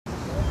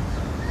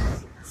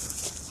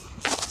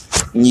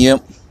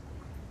Yep.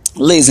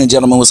 Ladies and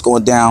gentlemen, what's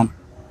going down?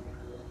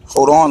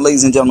 Hold on,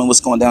 ladies and gentlemen, what's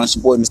going down? It's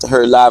your boy, Mr.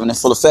 Hurd, live and in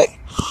full effect.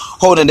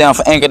 Holding down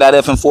for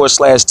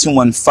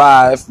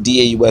Anchor.fm/215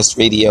 DAUS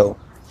Radio,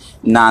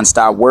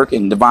 Non-Stop Work,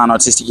 and Divine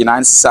Artistic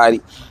United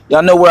Society.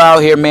 Y'all know we're out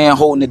here, man,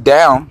 holding it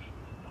down.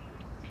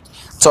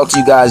 Talked to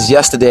you guys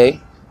yesterday.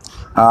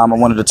 I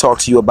wanted to talk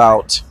to you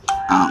about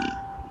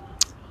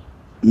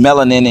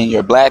melanin and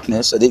your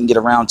blackness. I didn't get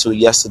around to it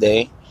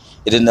yesterday.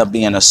 It ended up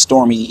being a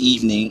stormy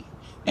evening,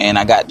 and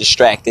I got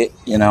distracted,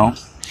 and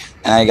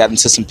I got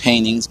into some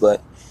paintings,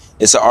 but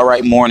it's an all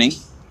right morning,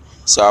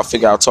 so I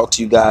figure I'll talk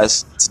to you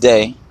guys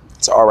today.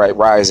 It's all right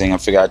rising. I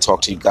figure I'll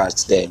talk to you guys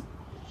today.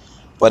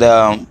 But,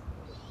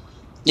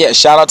 yeah,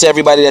 shout out to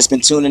everybody that's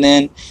been tuning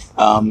in.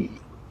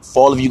 For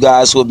all of you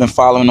guys who have been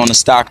following on the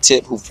stock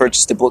tip, who've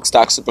purchased the book,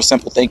 Stock Super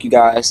Simple, thank you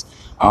guys.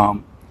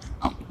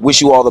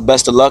 Wish you all the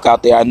best of luck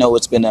out there. I know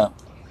it's been a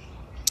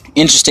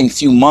interesting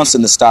few months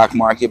in the stock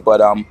market,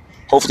 but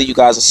hopefully you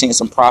guys are seeing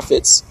some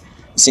profits,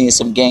 seeing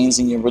some gains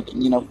in your,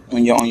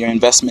 on your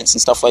investments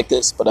and stuff like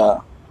this.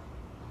 But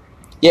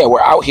yeah,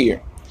 we're out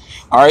here.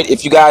 All right,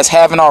 if you guys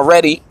haven't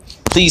already,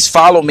 please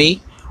follow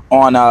me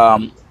on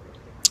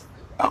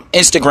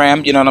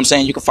Instagram. You know what I'm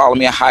saying? You can follow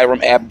me at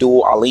Hiram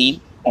Abdul Alim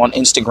on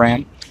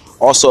Instagram.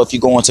 Also, if you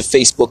go onto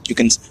Facebook, you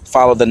can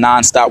follow the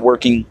Non-Stop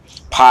Working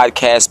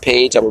podcast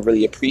page. I would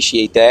really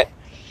appreciate that.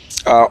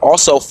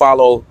 Also,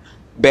 follow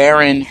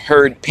Baron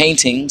Hurd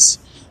Paintings.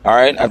 All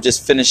right, I've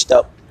just finished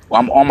up.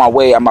 Well, I'm on my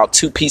way. I'm about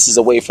 2 pieces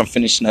away from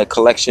finishing a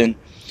collection.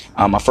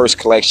 My first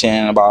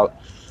collection, about,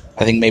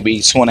 I think, maybe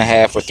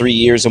 2.5 or 3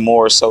 years or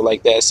more or so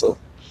like that. So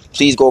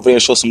please go over there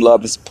and show some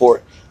love and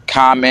support.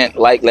 Comment,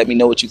 like, let me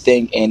know what you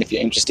think. And if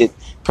you're interested,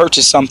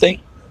 purchase something.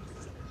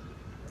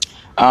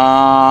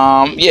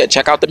 Yeah,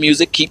 check out the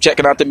music. Keep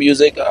checking out the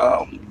music.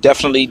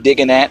 Definitely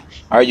digging that.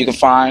 All right, you can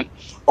find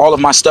all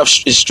of my stuff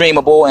is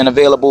streamable and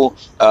available,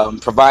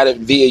 provided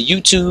via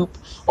YouTube.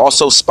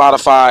 Also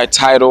Spotify,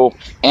 Tidal,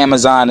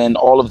 Amazon, and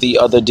all of the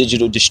other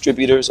digital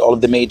distributors, all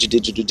of the major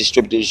digital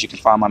distributors. You can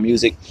find my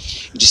music.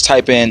 You just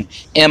type in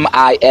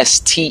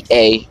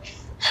MISTA,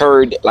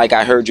 Heard, like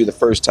I heard you the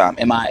first time.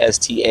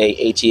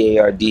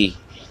 MISTAHEARD.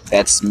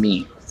 That's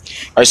me.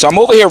 All right, so I'm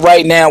over here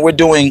right now. We're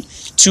doing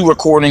 2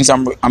 recordings.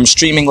 I'm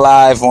streaming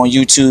live on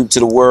YouTube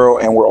to the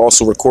world, and we're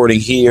also recording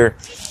here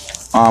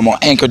on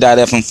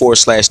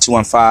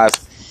Anchor.fm/215.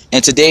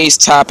 And today's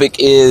topic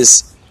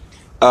is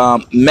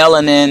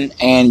melanin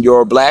and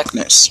your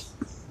blackness.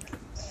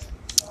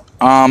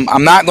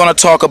 I'm not going to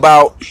talk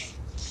about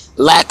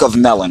lack of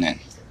melanin.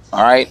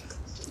 All right.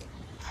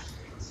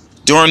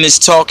 During this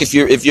talk, if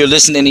you're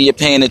listening and you're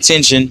paying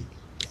attention,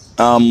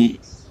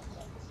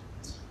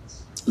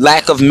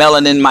 lack of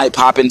melanin might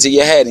pop into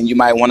your head, and you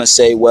might want to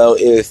say, well,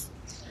 if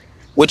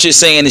what you're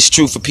saying is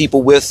true for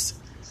people with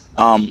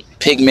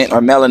pigment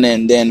or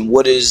melanin, then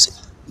what is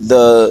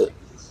the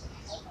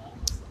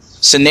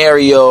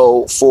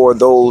scenario for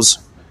those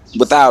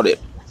without it?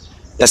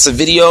 That's a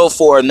video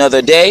for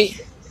another day.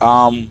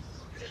 And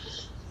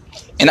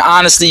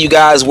honestly, you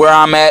guys, where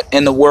I'm at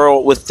in the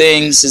world with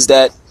things is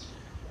that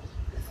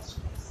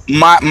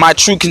my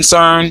true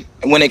concern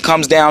when it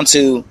comes down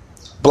to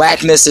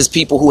blackness is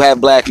people who have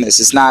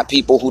blackness. It's not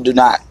people who do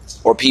not,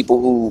 or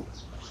people who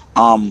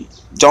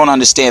don't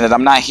understand it.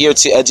 I'm not here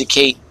to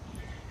educate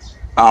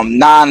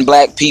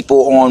non-black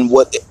people on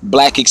what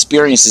black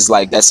experience is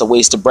like. That's a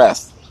waste of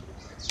breath.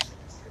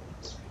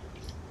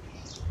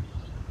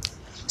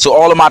 So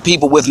all of my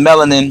people with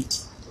melanin,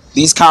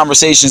 these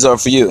conversations are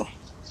for you.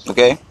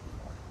 Okay?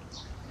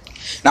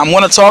 Now I'm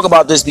going to talk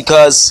about this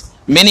because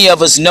many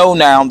of us know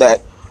now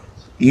that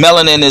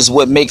melanin is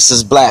what makes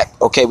us black.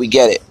 Okay, we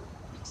get it.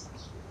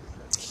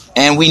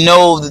 And we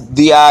know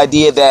the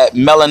idea that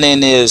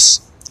melanin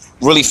is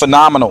really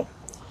phenomenal.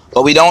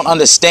 But we don't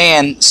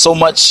understand so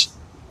much.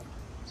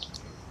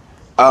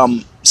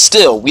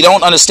 Still, we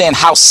don't understand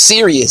how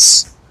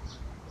serious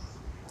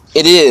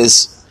it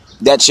is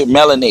that you're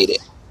melanated.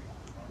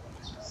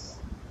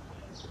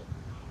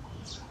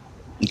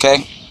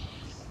 Okay?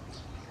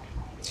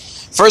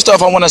 First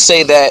off, I want to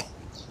say that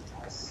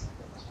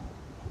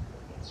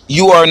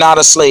you are not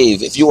a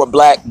slave. If you are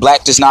black,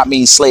 black does not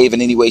mean slave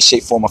in any way,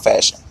 shape, form, or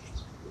fashion.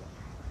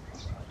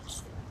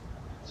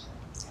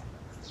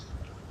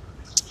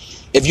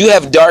 If you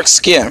have dark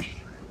skin,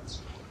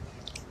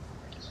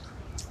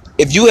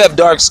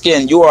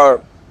 you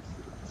are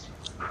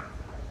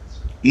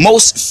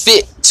most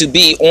fit to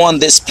be on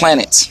this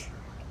planet.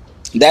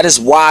 That is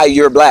why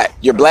you're black.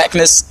 Your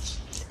blackness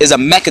is a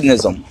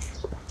mechanism.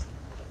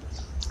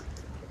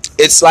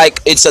 It's like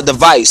it's a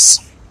device.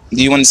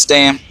 Do you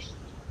understand?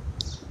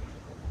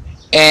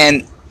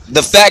 And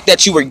the fact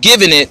that you were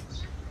given it,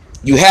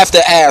 you have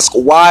to ask,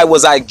 why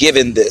was I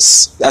given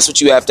this? That's what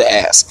you have to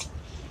ask.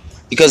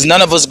 Because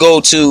none of us go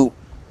to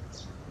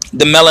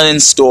the melanin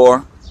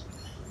store,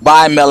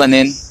 buy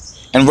melanin,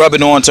 and rub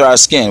it onto our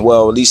skin.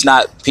 Well, at least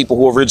not people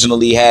who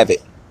originally have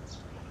it.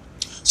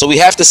 So we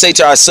have to say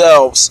to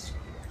ourselves,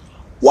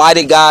 why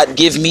did God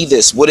give me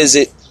this? What is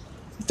it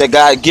that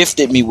God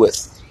gifted me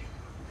with?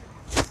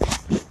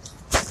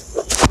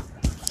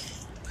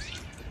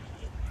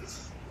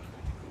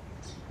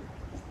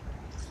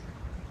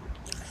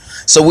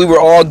 So we were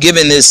all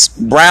given this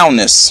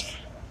brownness.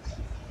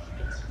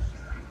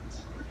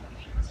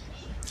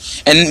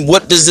 And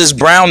what does this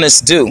brownness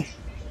do?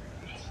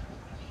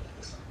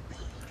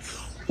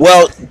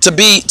 Well, to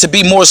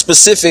be more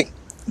specific,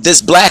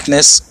 this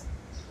blackness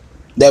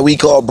that we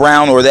call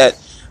brown, or that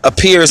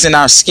appears in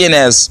our skin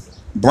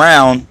as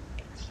brown,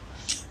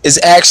 is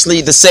actually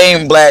the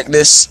same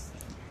blackness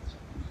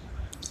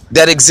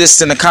that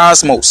exists in the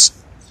cosmos.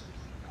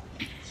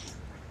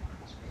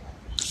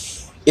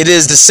 It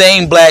is the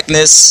same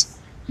blackness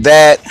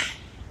that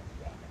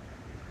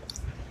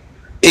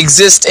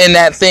exists in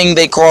that thing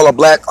they call a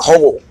black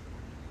hole.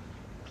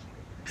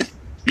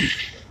 And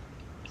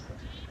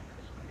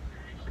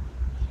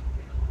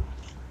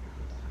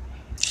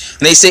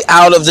they say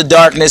out of the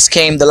darkness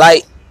came the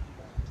light.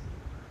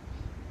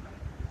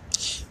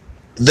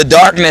 The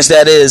darkness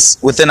that is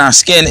within our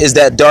skin is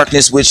that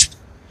darkness which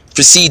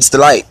precedes the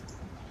light.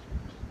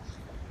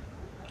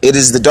 It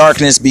is the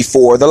darkness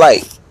before the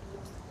light.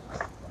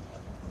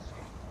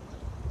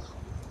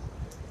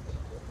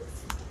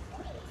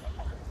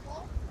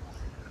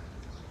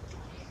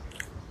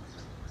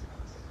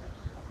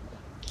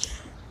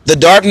 The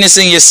darkness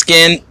in your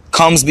skin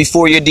comes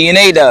before your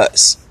DNA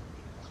does.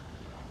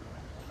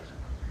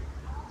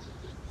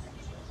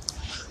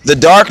 The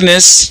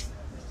darkness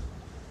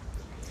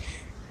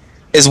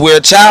is where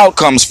a child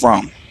comes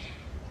from.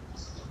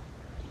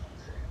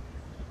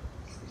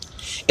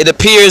 It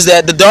appears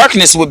that the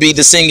darkness would be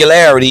the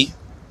singularity,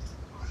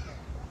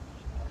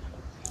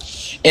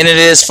 and it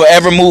is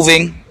forever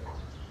moving,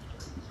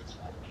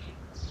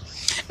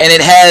 and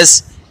it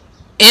has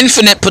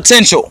infinite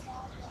potential.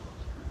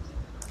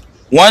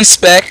 One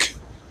speck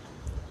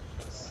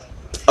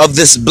of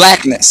this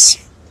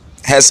blackness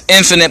has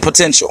infinite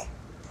potential.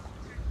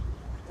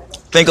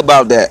 Think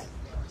about that.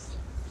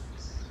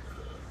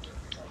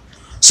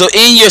 So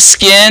in your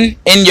skin,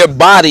 in your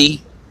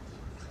body,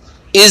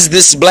 is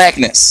this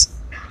blackness.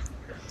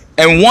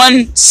 And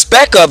one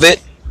speck of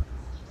it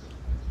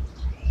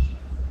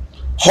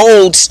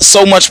holds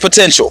so much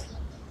potential.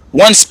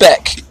 One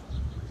speck.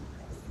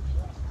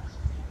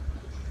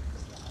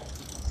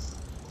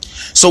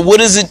 So what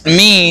does it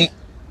mean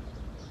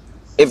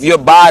if your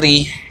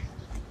body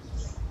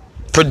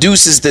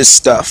produces this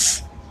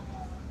stuff?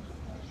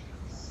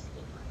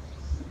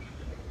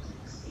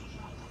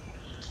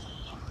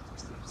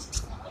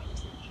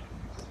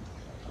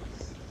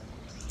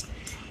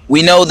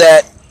 We know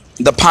that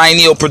the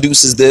pineal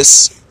produces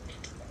this.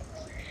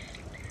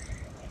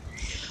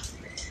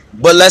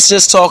 But let's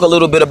just talk a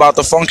little bit about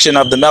the function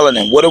of the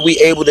melanin. What are we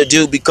able to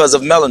do because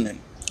of melanin?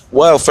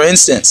 Well, for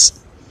instance,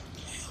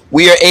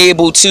 we are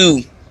able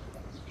to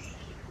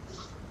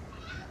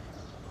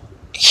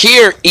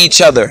hear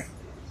each other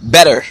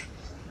better.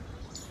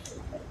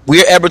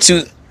 We are able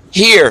to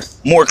hear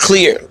more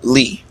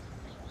clearly.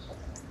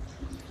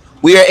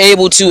 We are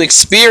able to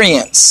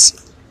experience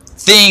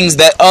things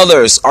that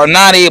others are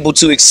not able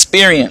to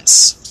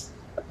experience.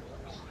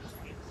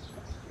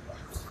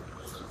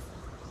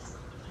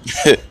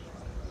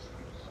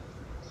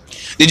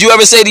 Did you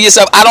ever say to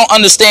yourself, I don't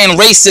understand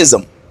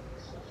racism?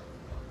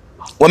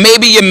 Well,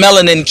 maybe your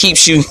melanin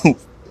keeps you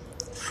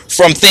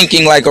from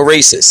thinking like a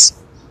racist.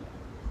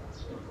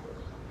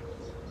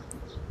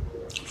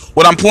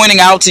 What I'm pointing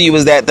out to you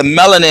is that the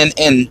melanin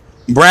in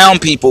brown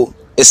people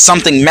is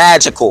something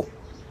magical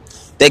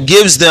that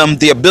gives them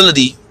the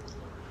ability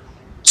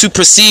to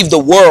perceive the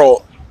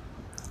world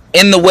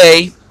in the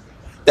way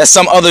that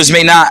some others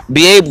may not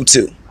be able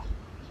to.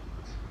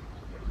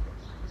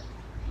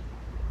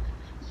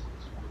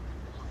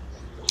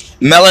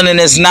 Melanin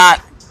is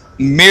not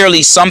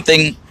merely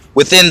something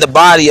within the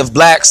body of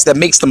blacks that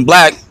makes them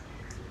black.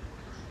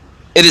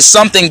 It is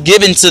something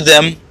given to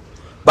them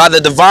by the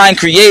divine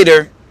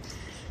creator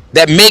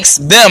that makes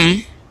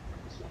them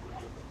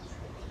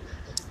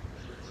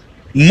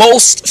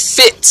most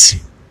fit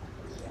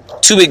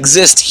to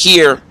exist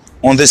here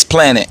on this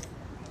planet.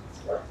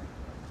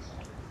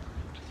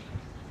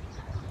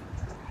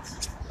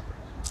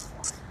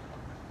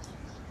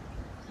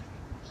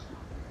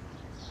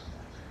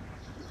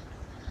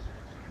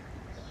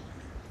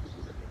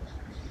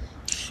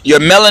 Your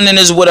melanin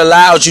is what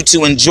allows you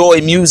to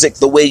enjoy music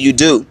the way you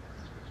do.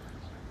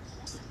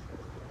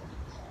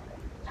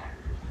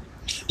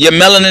 Your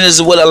melanin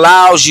is what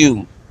allows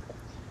you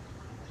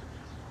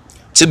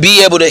to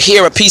be able to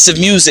hear a piece of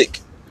music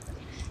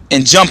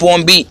and jump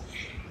on beat.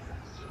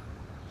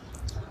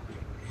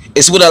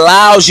 It's what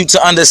allows you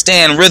to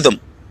understand rhythm.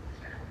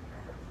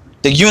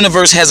 The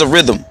universe has a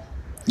rhythm.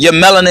 Your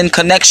melanin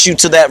connects you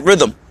to that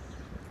rhythm.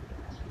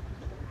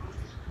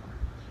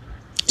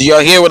 Do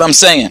y'all hear what I'm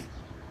saying?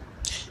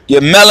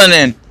 Your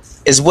melanin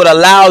is what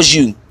allows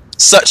you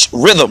such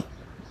rhythm.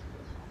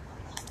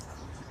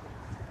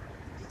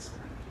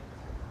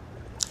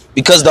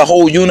 Because the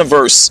whole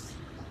universe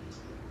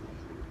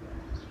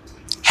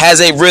has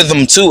a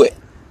rhythm to it.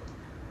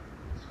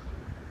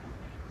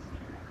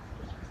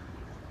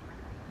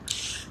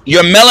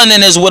 Your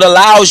melanin is what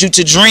allows you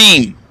to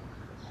dream.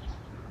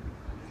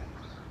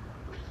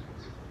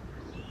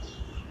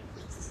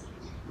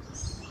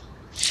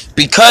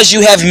 Because you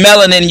have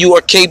melanin, you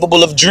are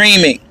capable of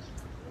dreaming.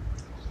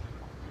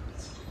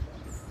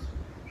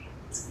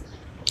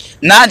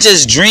 Not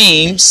just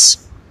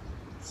dreams,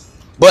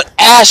 but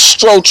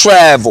astro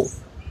travel.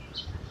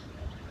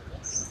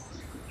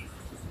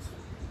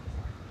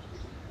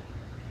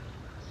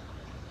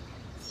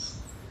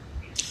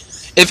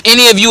 If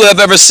any of you have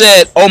ever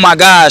said, oh my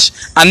gosh,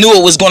 I knew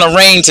it was going to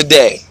rain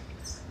today.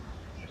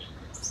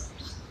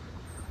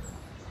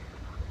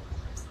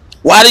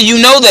 Why do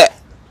you know that?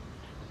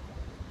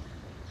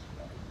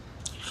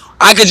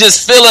 I could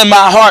just feel in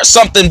my heart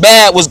something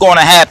bad was going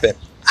to happen.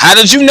 How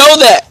did you know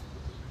that?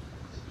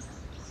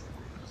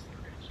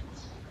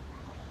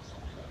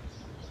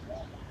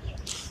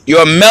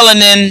 Your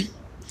melanin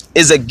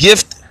is a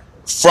gift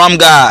from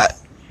God.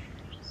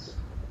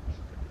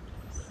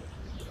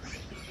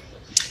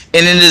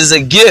 And it is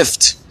a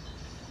gift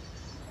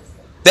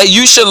that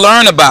you should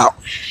learn about.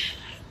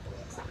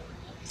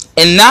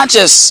 And not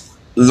just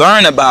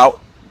learn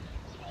about,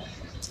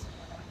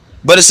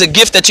 but it's a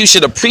gift that you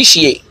should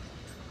appreciate.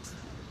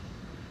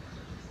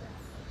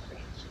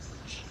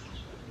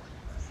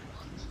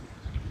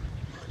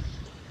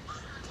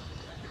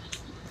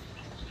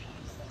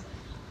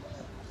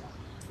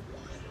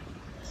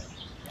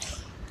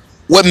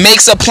 What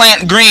makes a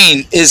plant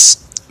green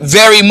is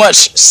very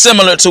much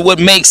similar to what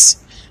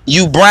makes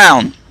you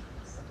brown.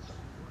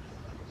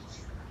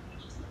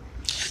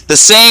 The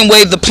same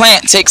way the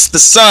plant takes the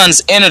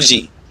sun's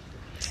energy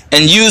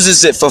and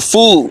uses it for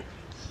food,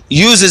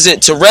 uses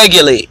it to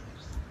regulate,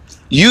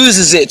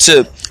 uses it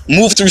to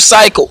move through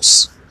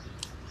cycles,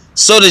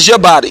 so does your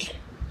body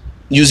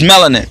use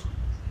melanin.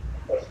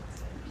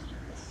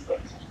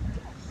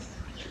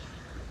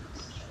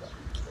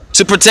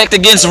 To protect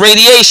against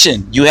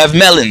radiation, you have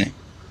melanin.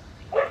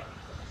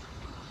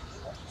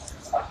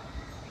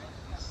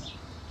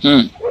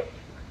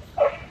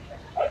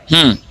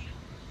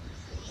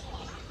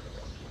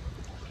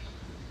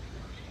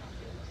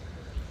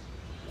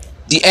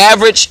 The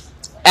average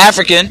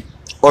African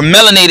or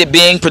melanated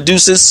being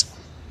produces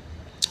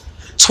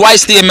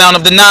twice the amount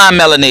of the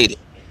non-melanated.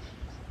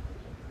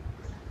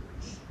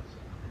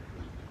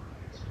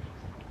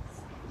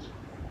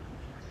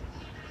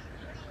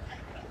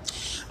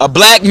 A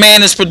black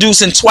man is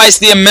producing twice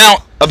the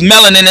amount of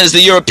melanin as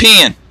the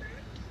European.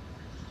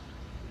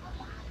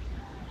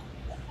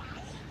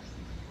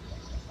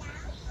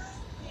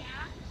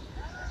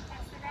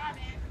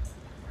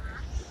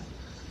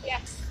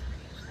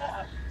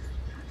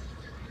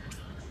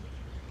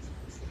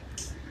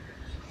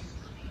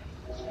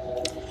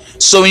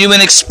 So you've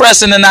been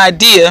expressing an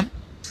idea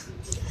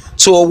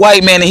to a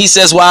white man and he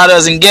says, well, I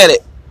doesn't get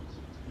it.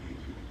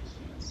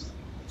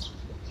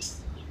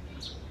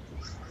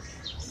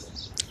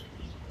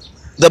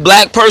 The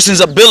black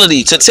person's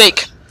ability to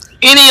take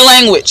any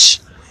language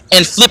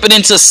and flip it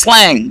into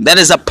slang, that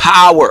is a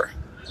power.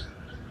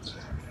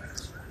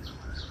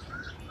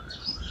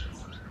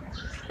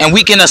 And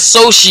we can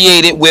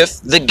associate it with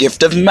the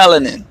gift of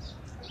melanin.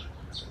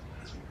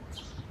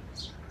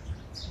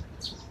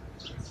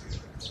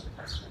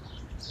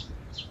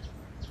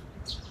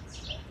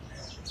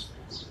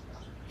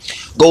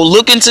 Go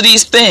look into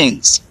these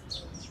things.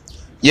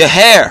 Your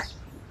hair.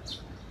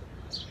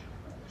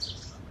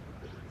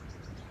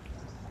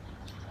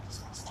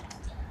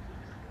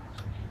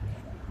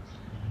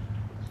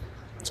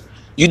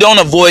 You don't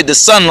avoid the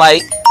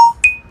sunlight.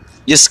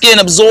 Your skin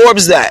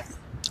absorbs that.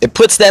 It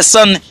puts that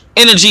sun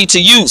energy to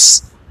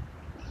use.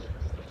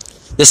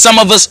 There's some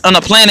of us on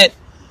a planet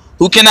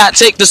who cannot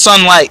take the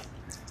sunlight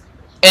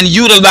and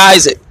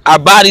utilize it. Our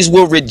bodies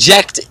will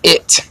reject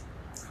it.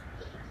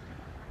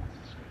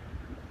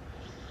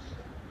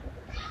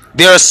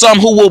 There are some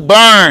who will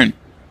burn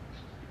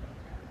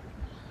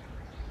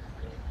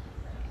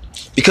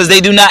because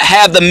they do not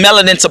have the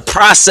melanin to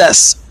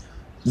process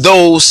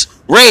those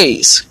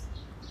rays.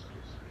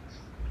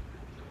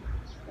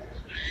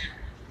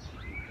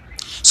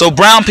 So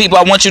brown people,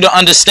 I want you to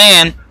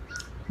understand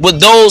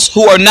what those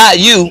who are not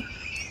you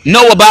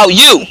know about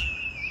you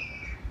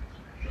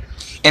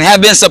and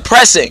have been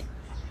suppressing,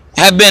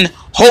 have been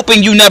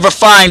hoping you never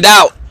find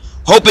out,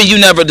 hoping you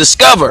never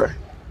discover.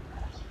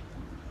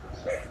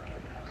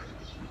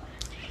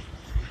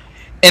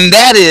 And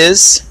that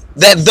is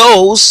that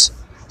those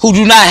who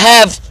do not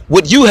have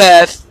what you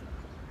have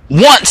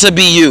want to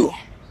be you.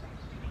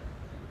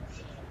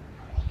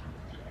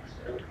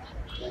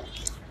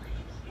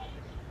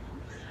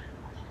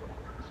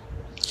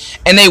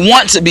 And they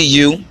want to be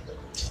you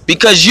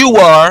because you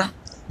are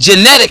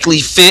genetically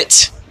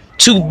fit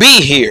to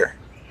be here.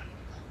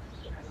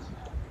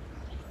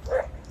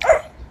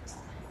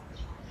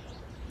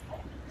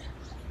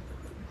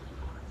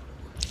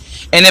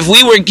 And if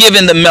we were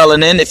given the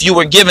melanin, if you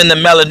were given the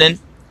melanin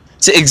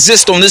to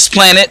exist on this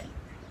planet,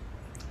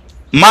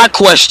 my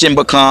question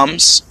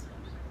becomes,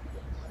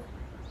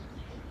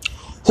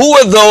 who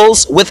are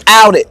those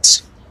without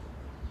it?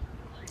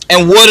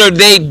 And what are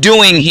they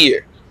doing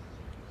here?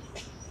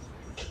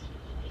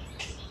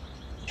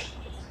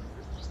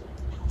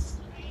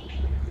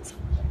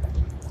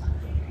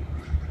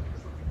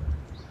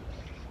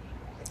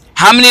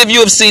 How many of you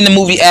have seen the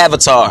movie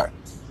Avatar?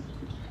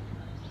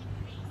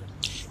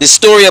 This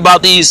story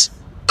about these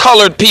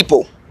colored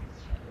people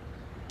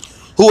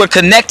who are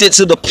connected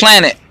to the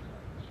planet,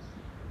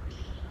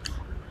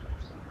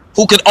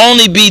 who could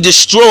only be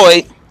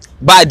destroyed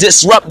by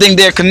disrupting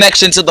their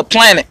connection to the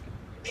planet.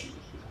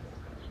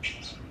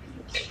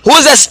 Who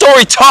is that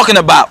story talking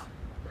about?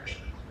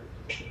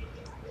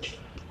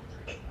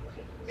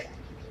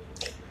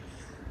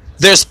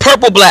 There's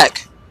purple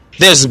black,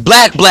 there's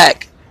black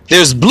black,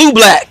 there's blue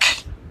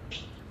black,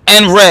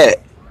 and red.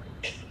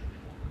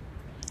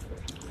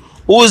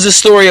 Who is the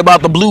story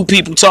about the blue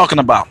people talking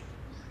about?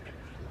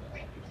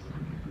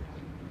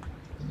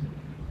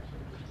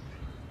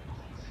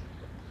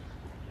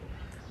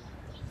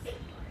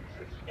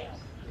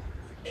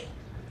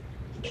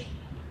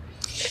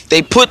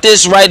 They put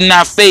this right in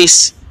our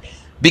face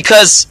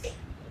because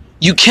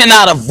you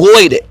cannot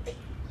avoid it.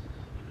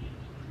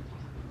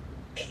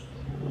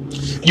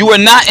 You are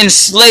not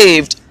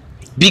enslaved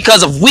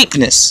because of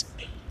weakness.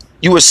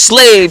 You are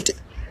enslaved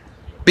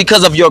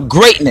because of your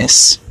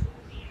greatness.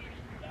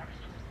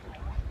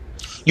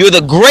 You're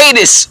the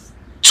greatest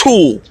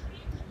tool.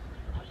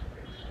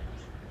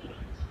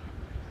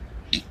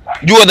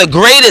 You are the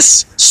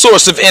greatest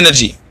source of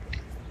energy.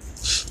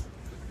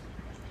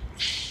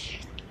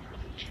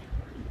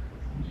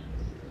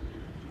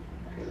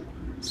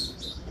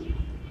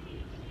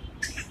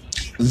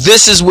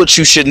 This is what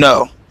you should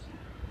know.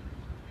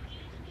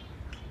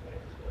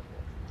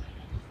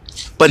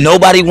 But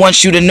nobody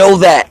wants you to know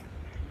that.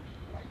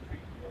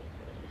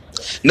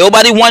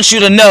 Nobody wants you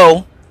to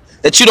know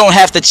that you don't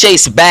have to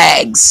chase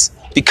bags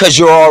because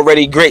you're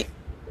already great.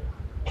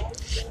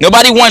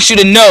 Nobody wants you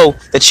to know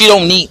that you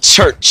don't need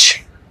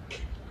church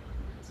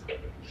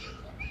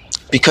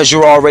because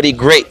you're already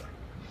great.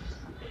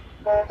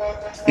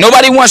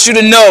 Nobody wants you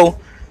to know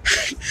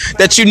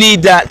that you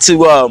need that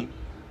to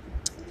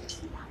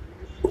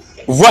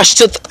rush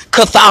to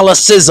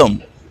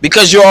Catholicism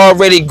because you're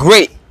already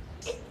great.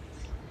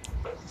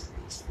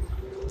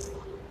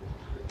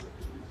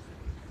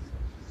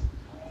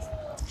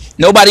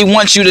 Nobody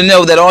wants you to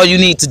know that all you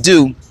need to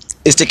do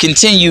is to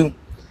continue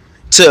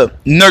to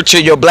nurture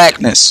your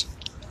blackness.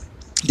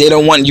 They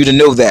don't want you to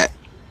know that.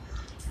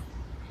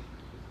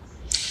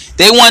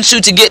 They want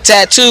you to get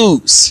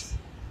tattoos.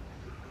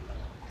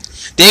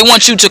 They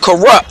want you to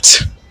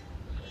corrupt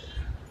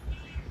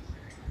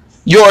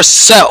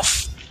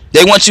yourself.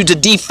 They want you to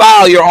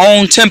defile your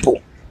own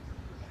temple.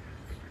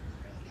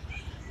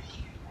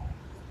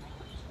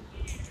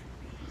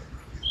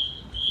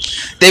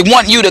 They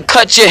want you to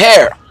cut your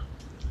hair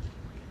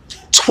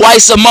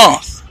twice a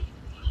month.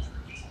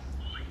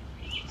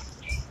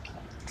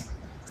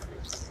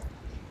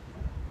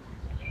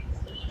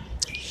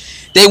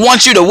 They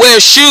want you to wear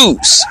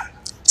shoes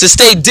to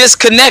stay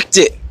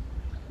disconnected.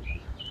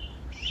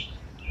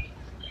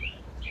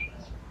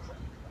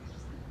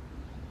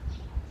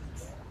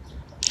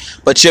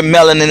 But your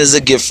melanin is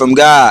a gift from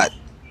God.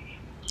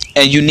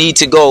 And you need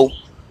to go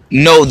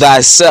know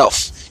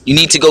thyself. You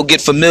need to go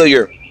get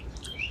familiar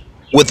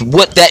with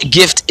what that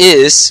gift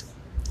is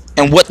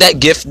and what that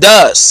gift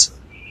does.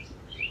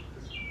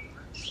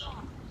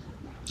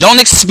 Don't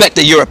expect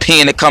a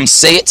European to come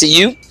say it to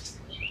you.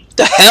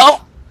 The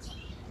hell?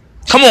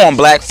 Come on,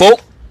 black folk.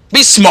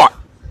 Be smart.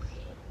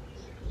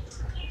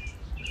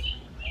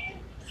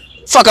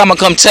 Fuck, I'm gonna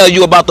come tell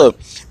you about the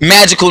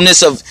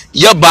magicalness of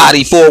your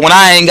body for when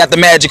I ain't got the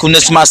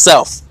magicalness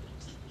myself.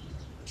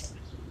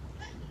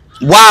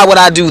 Why would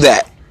I do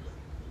that?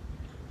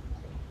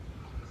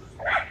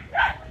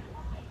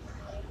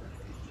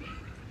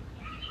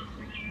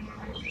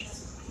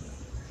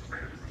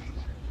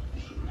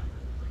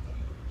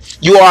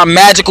 You are a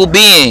magical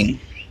being.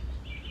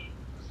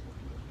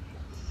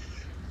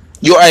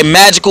 You are a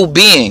magical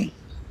being.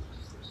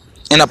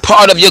 And a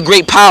part of your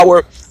great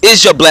power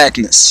is your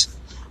blackness.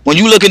 When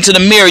you look into the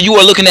mirror, you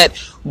are looking at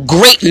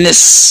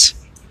greatness.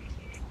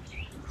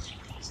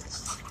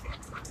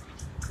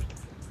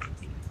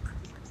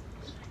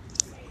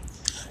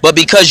 But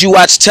because you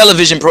watch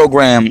television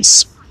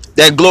programs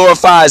that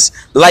glorifies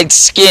light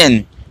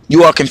skin,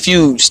 you are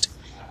confused.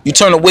 You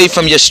turn away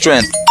from your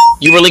strength.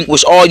 You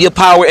relinquish all your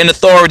power and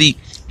authority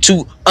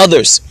to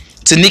others,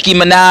 to Nicki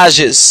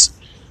Minaj's,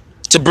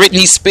 to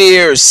Britney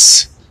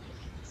Spears.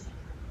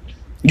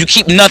 You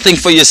keep nothing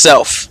for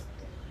yourself.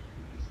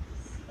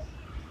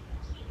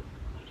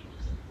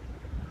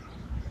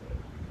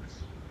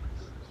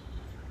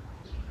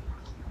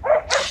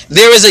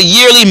 There is a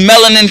yearly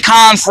melanin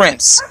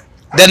conference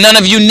that none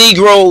of you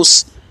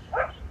Negroes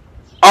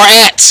are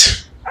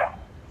at.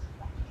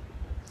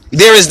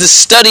 There is the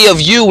study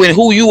of you and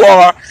who you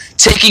are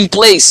taking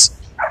place.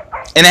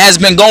 And it has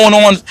been going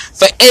on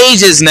for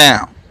ages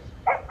now.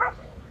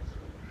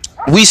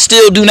 We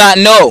still do not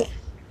know.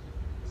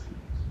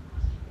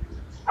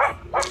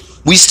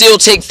 We still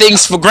take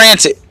things for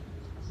granted.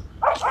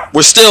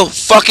 We're still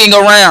fucking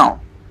around.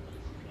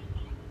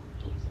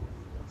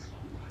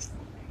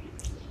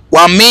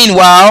 While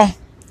meanwhile,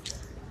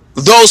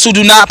 those who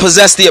do not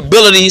possess the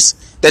abilities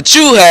that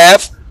you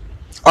have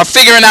are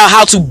figuring out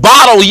how to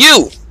bottle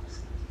you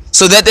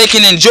so that they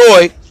can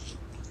enjoy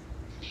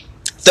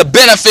the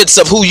benefits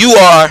of who you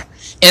are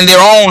in their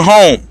own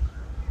home.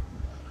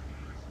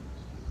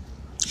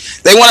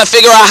 They want to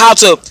figure out how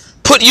to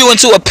put you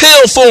into a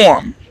pill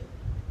form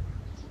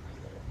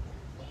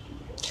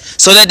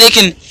so that they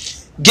can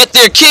get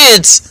their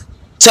kids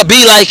to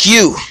be like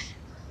you.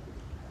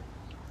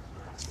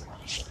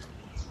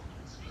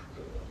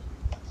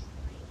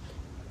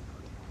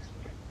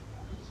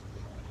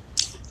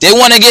 They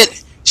want to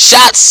get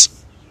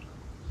shots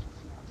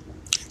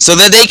so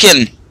that they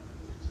can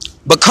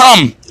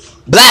become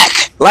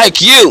black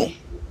like you.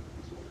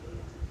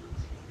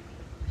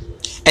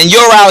 And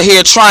you're out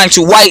here trying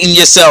to whiten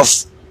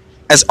yourself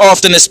as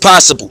often as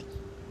possible.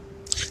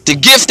 The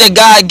gift that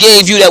God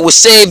gave you that would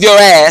save your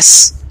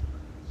ass,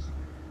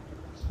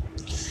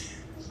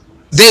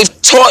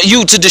 they've taught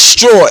you to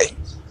destroy.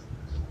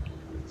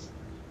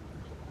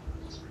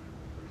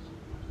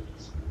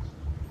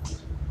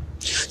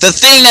 The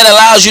thing that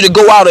allows you to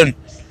go out and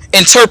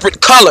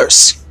interpret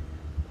colors,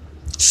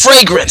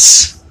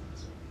 fragrance.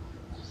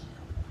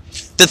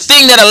 The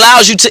thing that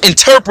allows you to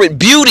interpret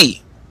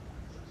beauty.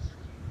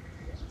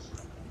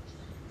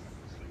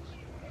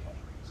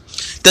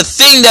 The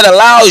thing that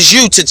allows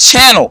you to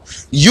channel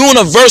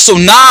universal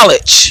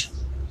knowledge.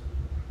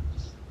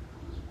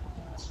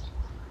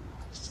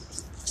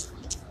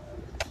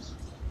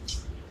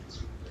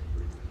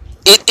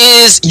 It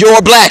is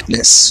your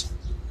blackness.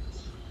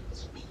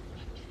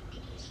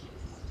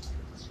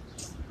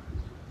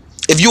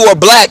 If you are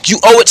black, you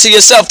owe it to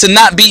yourself to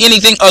not be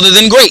anything other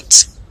than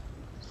great.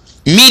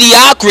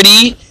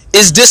 Mediocrity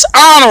is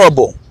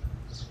dishonorable.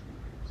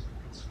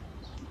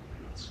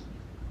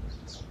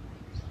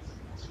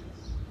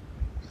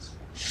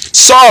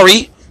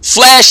 Sorry,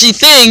 flashy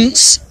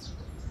things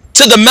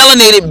to the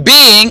melanated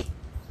being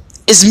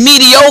is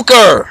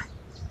mediocre.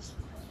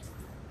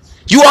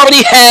 You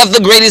already have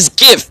the greatest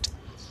gift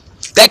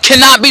that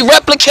cannot be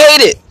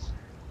replicated.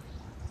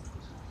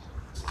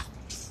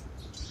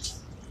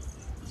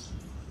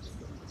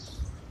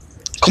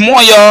 Come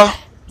on, y'all.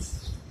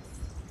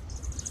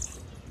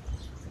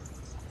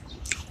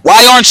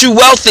 Why aren't you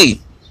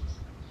wealthy?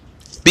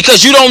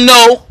 Because you don't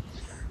know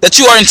that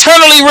you are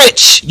internally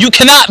rich. You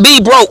cannot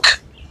be broke.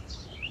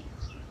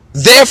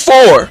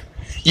 Therefore,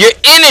 your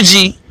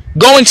energy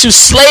going to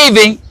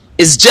slaving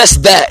is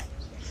just that.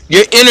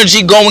 Your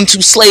energy going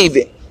to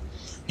slaving.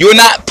 You're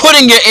not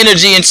putting your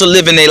energy into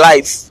living a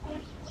life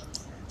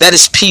that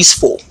is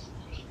peaceful,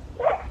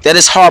 that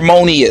is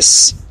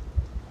harmonious.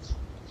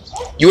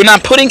 You're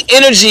not putting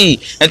energy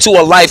into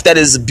a life that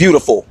is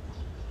beautiful,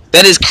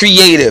 that is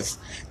creative,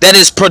 that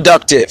is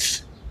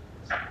productive.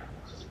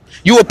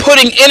 You are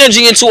putting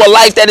energy into a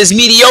life that is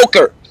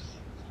mediocre,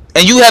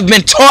 and you have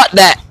been taught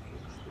that.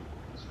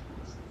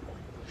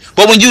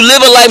 But when you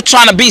live a life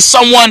trying to be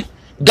someone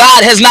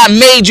God has not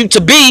made you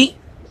to be,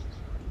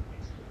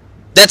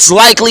 that's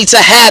likely to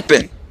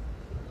happen.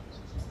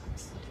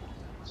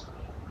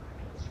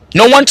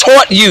 No one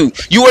taught you.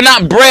 You were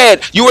not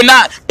bred. You were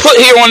not put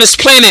here on this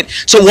planet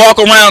to walk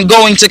around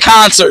going to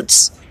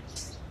concerts.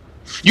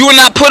 You were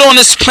not put on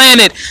this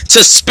planet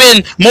to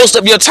spend most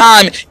of your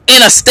time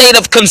in a state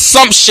of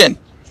consumption,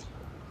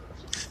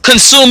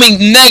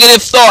 consuming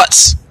negative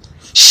thoughts,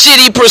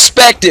 shitty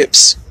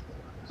perspectives.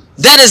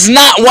 That is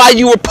not why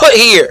you were put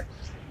here.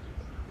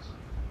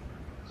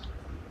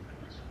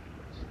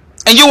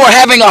 And you are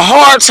having a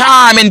hard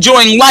time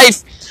enjoying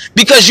life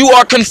because you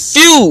are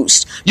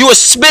confused. You are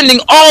spending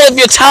all of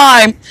your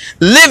time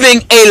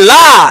living a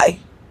lie,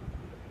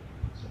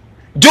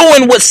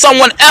 doing what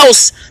someone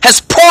else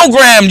has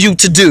programmed you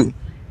to do.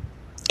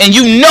 And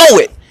you know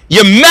it.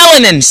 Your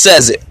melanin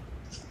says it.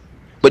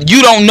 But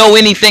you don't know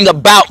anything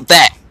about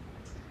that.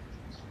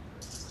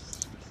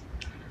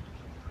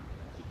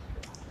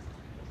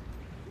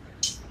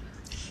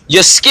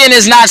 Your skin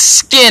is not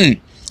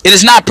skin. It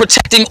is not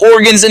protecting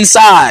organs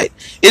inside.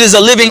 It is a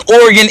living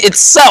organ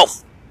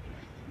itself.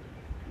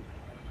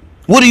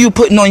 What are you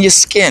putting on your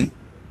skin?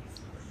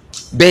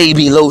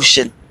 Baby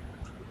lotion.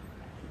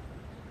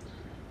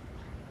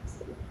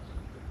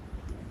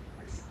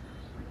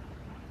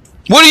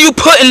 What are you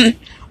putting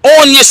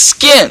on your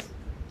skin?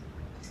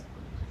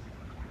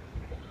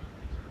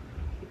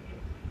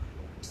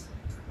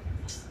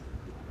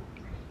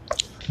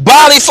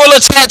 Body full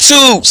of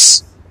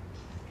tattoos.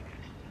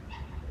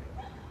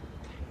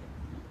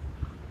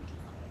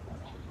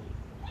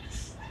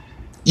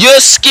 Your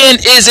skin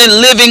is a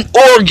living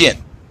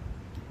organ.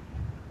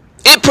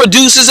 It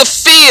produces a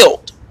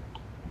field.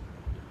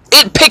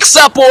 It picks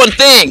up on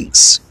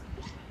things.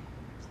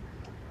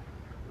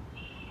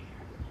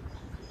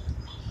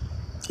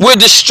 We're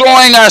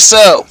destroying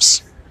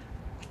ourselves.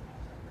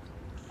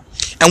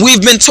 And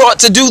we've been taught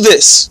to do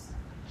this.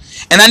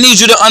 And I need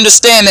you to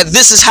understand that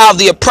this is how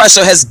the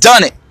oppressor has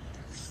done it.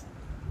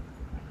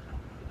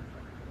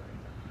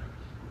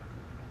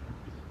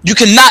 You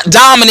cannot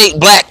dominate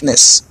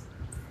blackness.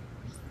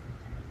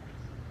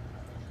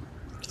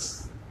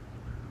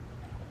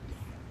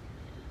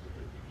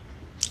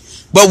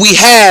 But we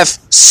have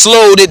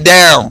slowed it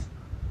down.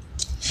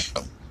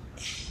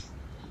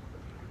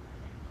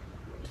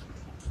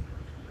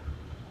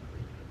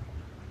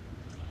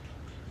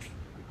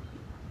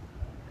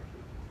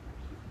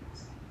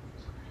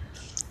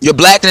 Your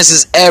blackness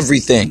is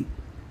everything.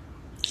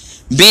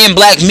 Being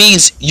black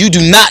means you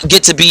do not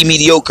get to be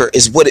mediocre,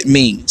 is what it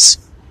means.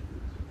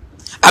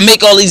 I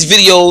make all these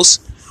videos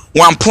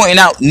where I'm pointing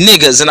out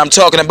niggas and I'm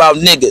talking about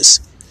niggas.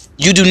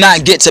 You do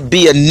not get to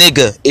be a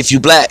nigga if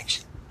you black.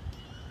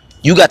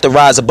 You got to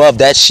rise above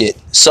that shit.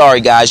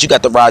 Sorry guys, you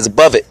got to rise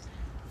above it.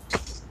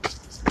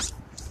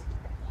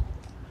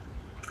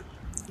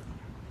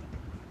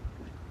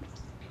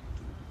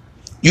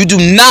 You do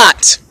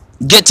not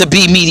get to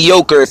be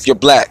mediocre if you're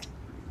black.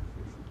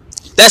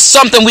 That's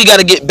something we got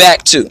to get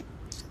back to.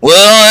 Well,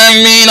 I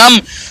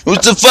mean,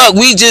 what the fuck?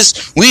 We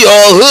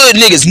all hood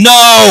niggas.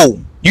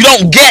 No, you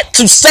don't get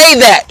to say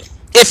that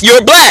if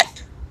you're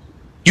black.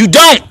 You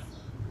don't.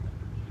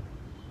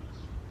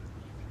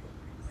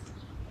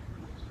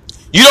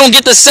 You don't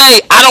get to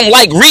say, I don't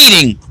like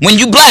reading when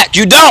you black.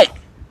 You don't.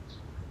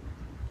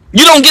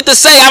 You don't get to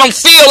say, I don't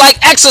feel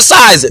like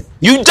exercising.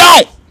 You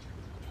don't.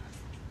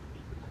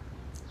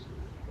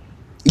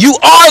 You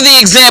are the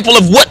example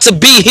of what to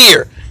be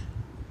here.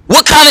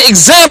 What kind of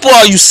example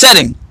are you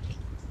setting?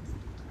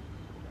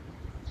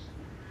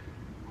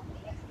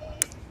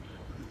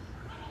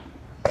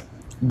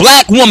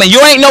 Black woman, you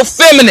ain't no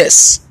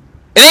feminist.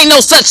 It ain't no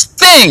such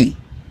thing.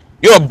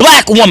 You're a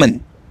black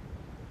woman.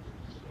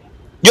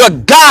 You're a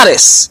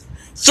goddess.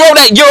 Throw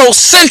that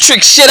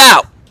Eurocentric shit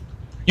out.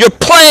 You're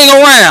playing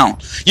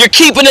around. You're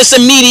keeping us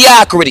in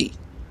mediocrity.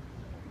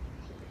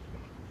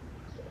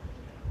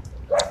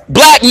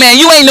 Black man,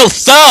 you ain't no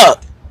thug.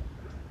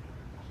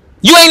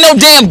 You ain't no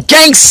damn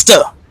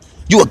gangster.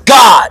 You a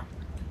god.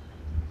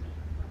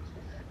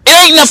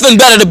 It ain't nothing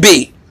better to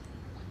be.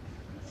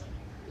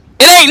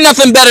 It ain't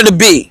nothing better to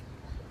be.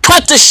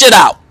 Cut the shit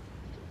out.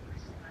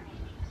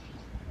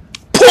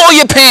 Pull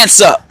your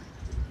pants up.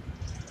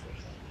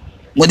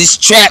 Well, this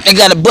trap, they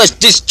gotta bust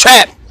this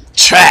trap.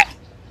 Trap.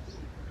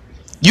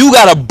 You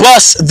gotta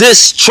bust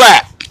this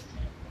trap.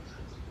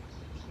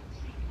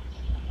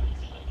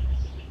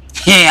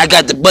 Yeah, I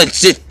got to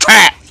bust this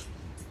trap.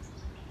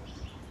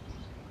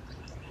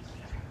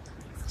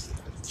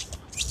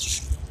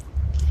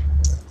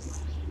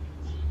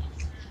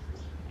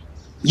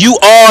 You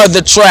are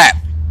the trap.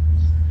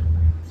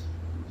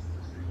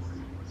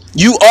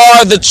 You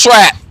are the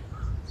trap.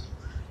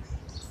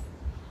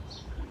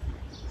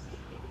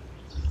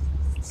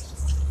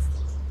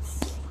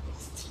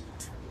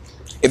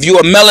 If you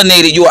are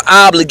melanated, you are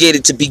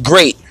obligated to be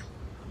great.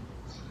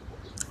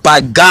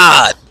 By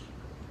God.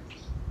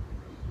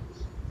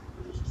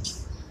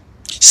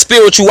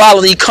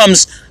 Spirituality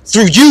comes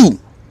through you.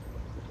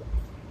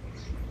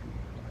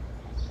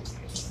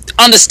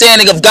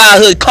 Understanding of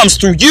Godhood comes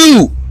through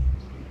you.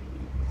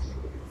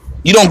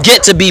 You don't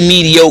get to be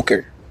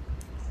mediocre.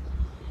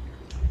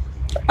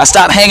 I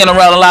stopped hanging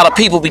around a lot of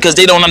people because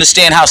they don't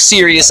understand how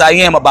serious I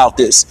am about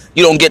this.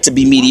 You don't get to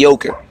be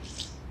mediocre.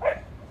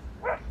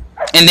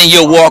 And then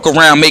you'll walk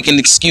around making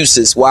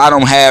excuses. Well, I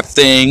don't have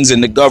things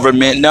and the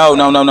government.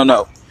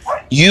 No.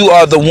 You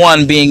are the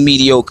one being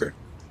mediocre.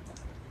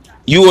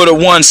 You are the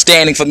one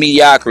standing for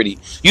mediocrity.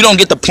 You don't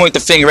get to point the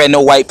finger at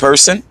no white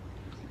person.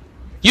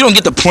 You don't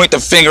get to point the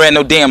finger at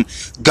no damn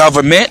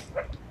government.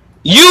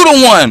 You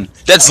the one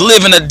that's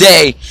living a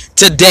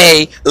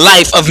day-to-day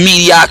life of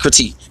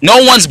mediocrity.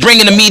 No one's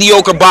bringing a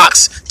mediocre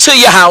box to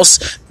your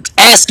house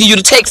asking you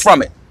to take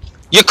from it.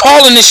 You're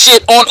calling this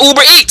shit on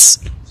Uber Eats.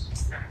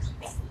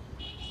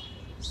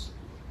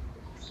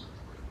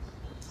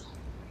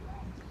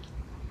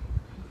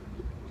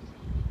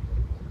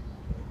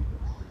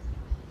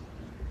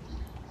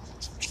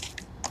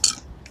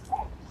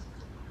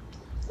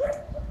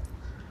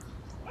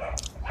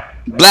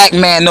 Black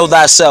man, know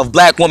thyself.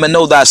 Black woman,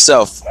 know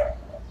thyself.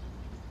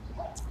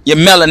 You're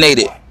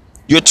melanated.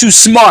 You're too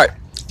smart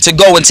to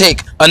go and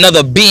take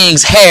another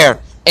being's hair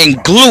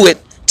and glue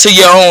it to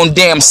your own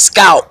damn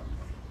scalp.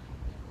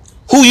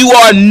 Who you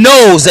are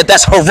knows that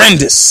that's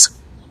horrendous.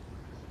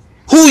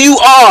 Who you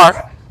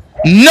are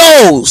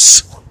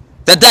knows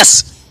that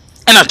that's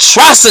an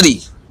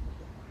atrocity.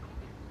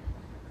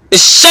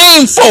 It's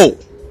shameful.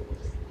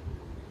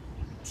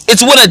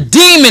 It's what a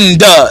demon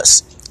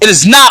does. It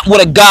is not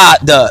what a god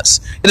does.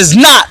 It is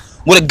not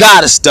what a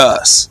goddess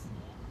does.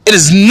 It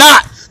is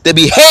not the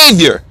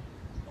behavior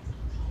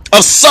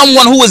of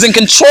someone who is in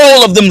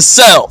control of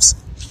themselves.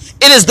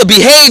 It is the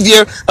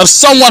behavior of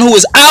someone who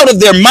is out of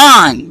their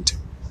mind.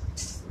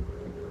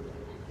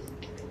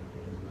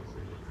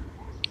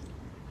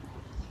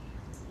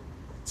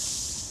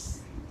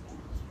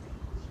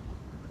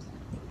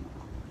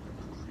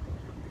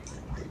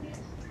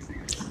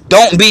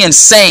 Don't be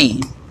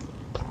insane.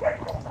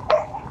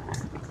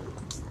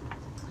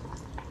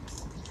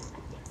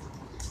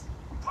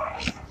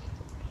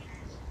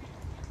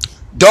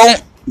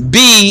 Don't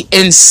be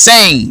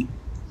insane.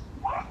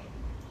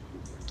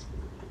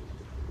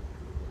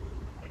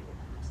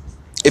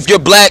 If you're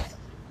black,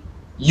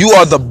 you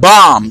are the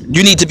bomb.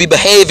 You need to be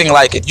behaving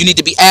like it. You need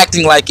to be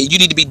acting like it. You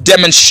need to be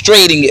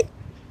demonstrating it.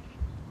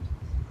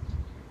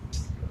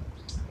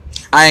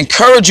 I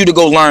encourage you to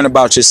go learn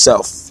about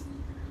yourself.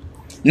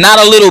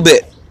 Not a little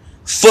bit.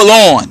 Full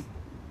on.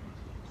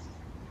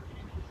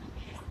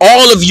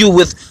 All of you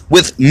with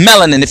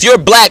melanin. If you're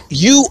black,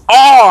 you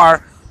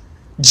are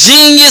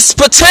genius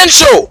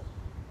potential.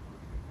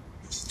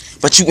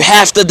 But you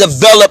have to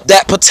develop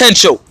that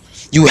potential.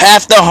 You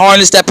have to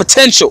harness that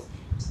potential.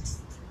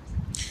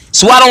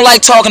 So I don't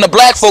like talking to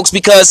black folks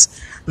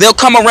because they'll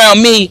come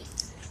around me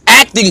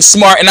acting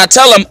smart, and I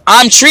tell them,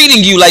 I'm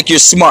treating you like you're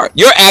smart.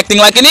 You're acting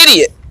like an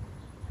idiot.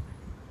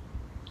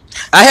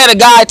 I had a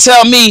guy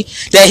tell me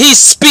that he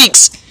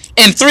speaks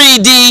in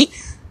 3D,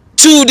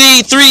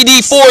 2D, 3D,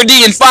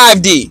 4D, and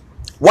 5D.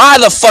 Why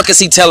the fuck is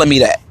he telling me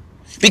that?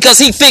 Because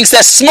he thinks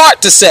that's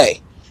smart to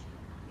say.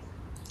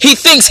 He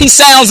thinks he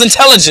sounds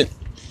intelligent.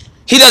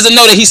 He doesn't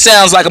know that he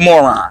sounds like a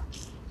moron.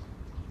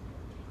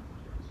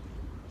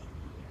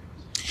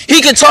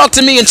 He can talk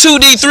to me in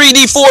 2D,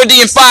 3D,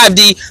 4D, and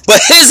 5D,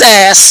 but his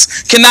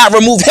ass cannot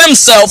remove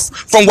himself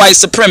from white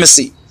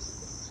supremacy.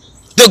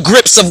 The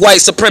grips of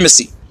white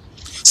supremacy.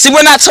 See,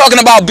 we're not talking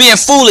about being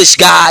foolish,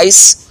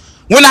 guys.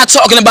 We're not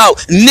talking about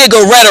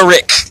nigger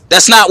rhetoric.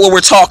 That's not what we're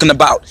talking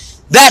about.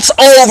 That's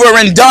over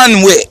and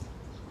done with.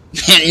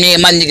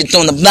 Man, my niggas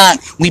on the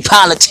block. We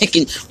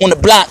politicking on the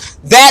block.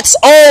 That's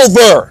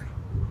over.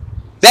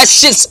 That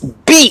shit's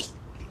beat.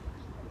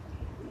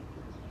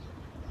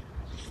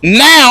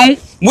 Now,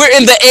 we're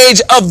in the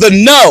age of the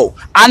know.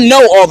 I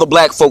know all the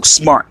black folks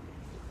smart.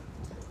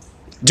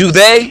 Do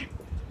they?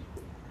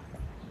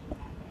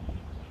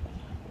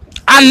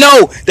 I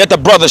know that the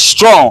brother's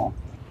strong.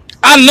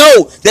 I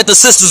know that the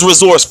sister's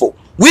resourceful.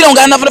 We don't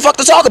got nothing to fuck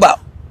to talk about.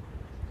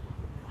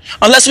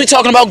 Unless we're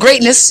talking about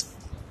greatness.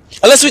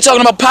 Unless we're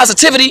talking about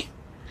positivity.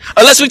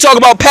 Unless we talk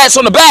about pats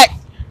on the back.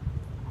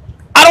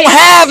 I don't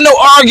have no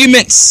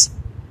arguments.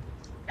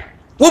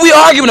 What we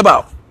arguing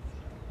about?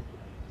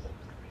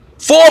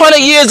 400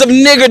 years of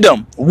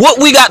niggerdom.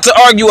 What we got to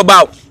argue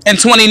about in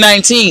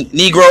 2019,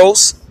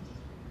 Negroes?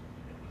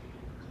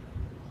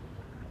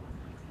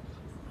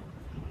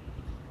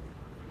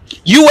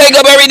 You wake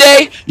up every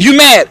day, you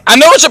mad. I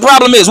know what your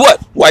problem is.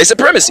 What? White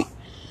supremacy.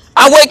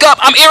 I wake up,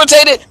 I'm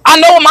irritated. I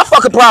know what my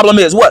fucking problem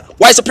is. What?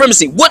 White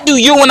supremacy. What do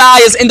you and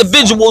I as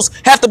individuals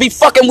have to be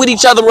fucking with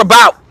each other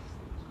about?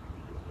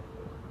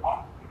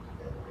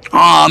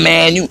 Oh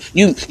man, you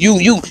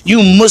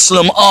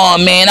Muslim. Oh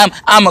man,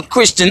 I'm a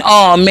Christian.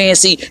 Oh man,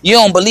 see, you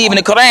don't believe in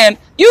the Quran.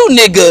 You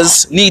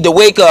niggas need to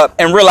wake up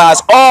and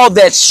realize all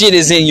that shit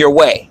is in your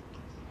way.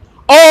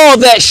 All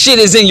that shit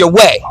is in your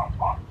way.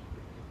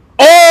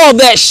 All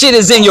that shit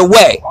is in your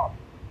way.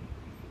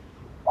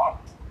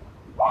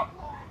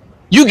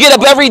 You get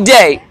up every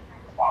day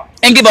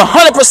and give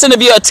 100%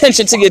 of your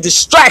attention to your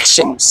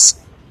distractions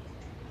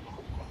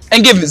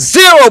and give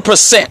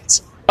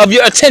 0% of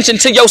your attention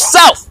to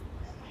yourself.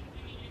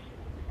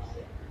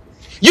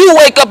 You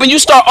wake up and you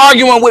start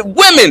arguing with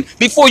women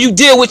before you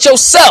deal with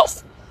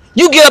yourself.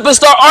 You get up and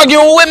start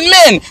arguing with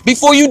men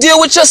before you deal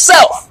with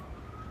yourself.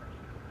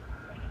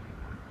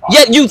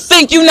 Yet you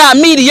think you're not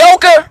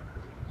mediocre?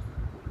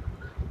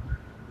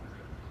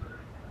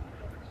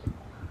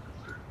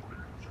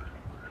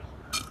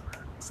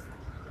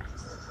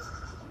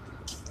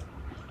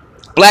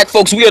 Black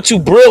folks, we are too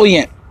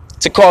brilliant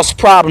to cause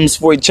problems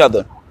for each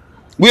other.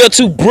 We are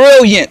too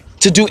brilliant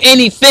to do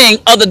anything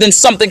other than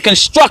something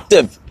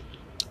constructive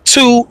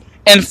to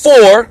and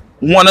for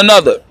one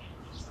another.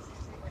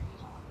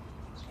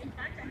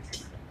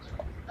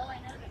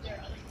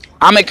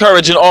 I'm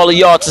encouraging all of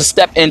y'all to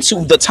step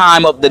into the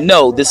time of the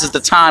know. This is the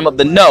time of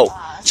the know.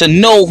 To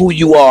know who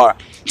you are.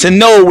 To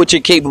know what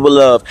you're capable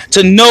of.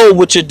 To know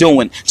what you're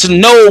doing. To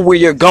know where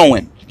you're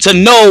going. To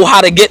know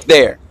how to get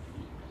there.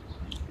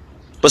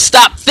 But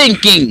stop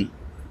thinking.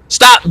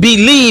 Stop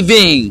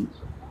believing.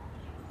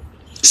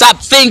 Stop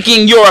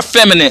thinking you're a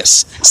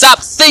feminist. Stop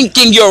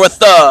thinking you're a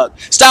thug.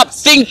 Stop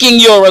thinking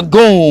you're a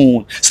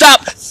goon.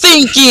 Stop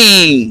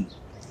thinking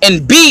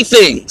and be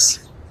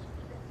things.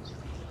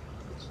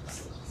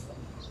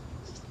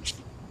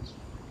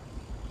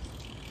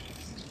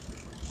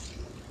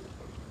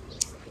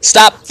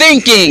 Stop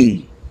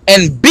thinking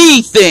and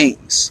be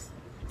things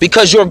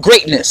because you're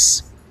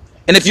greatness.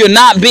 And if you're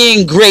not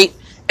being great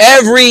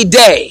every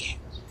day,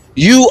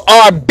 you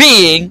are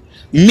being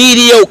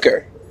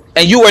mediocre.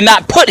 And you are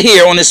not put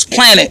here on this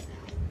planet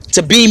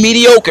to be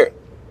mediocre.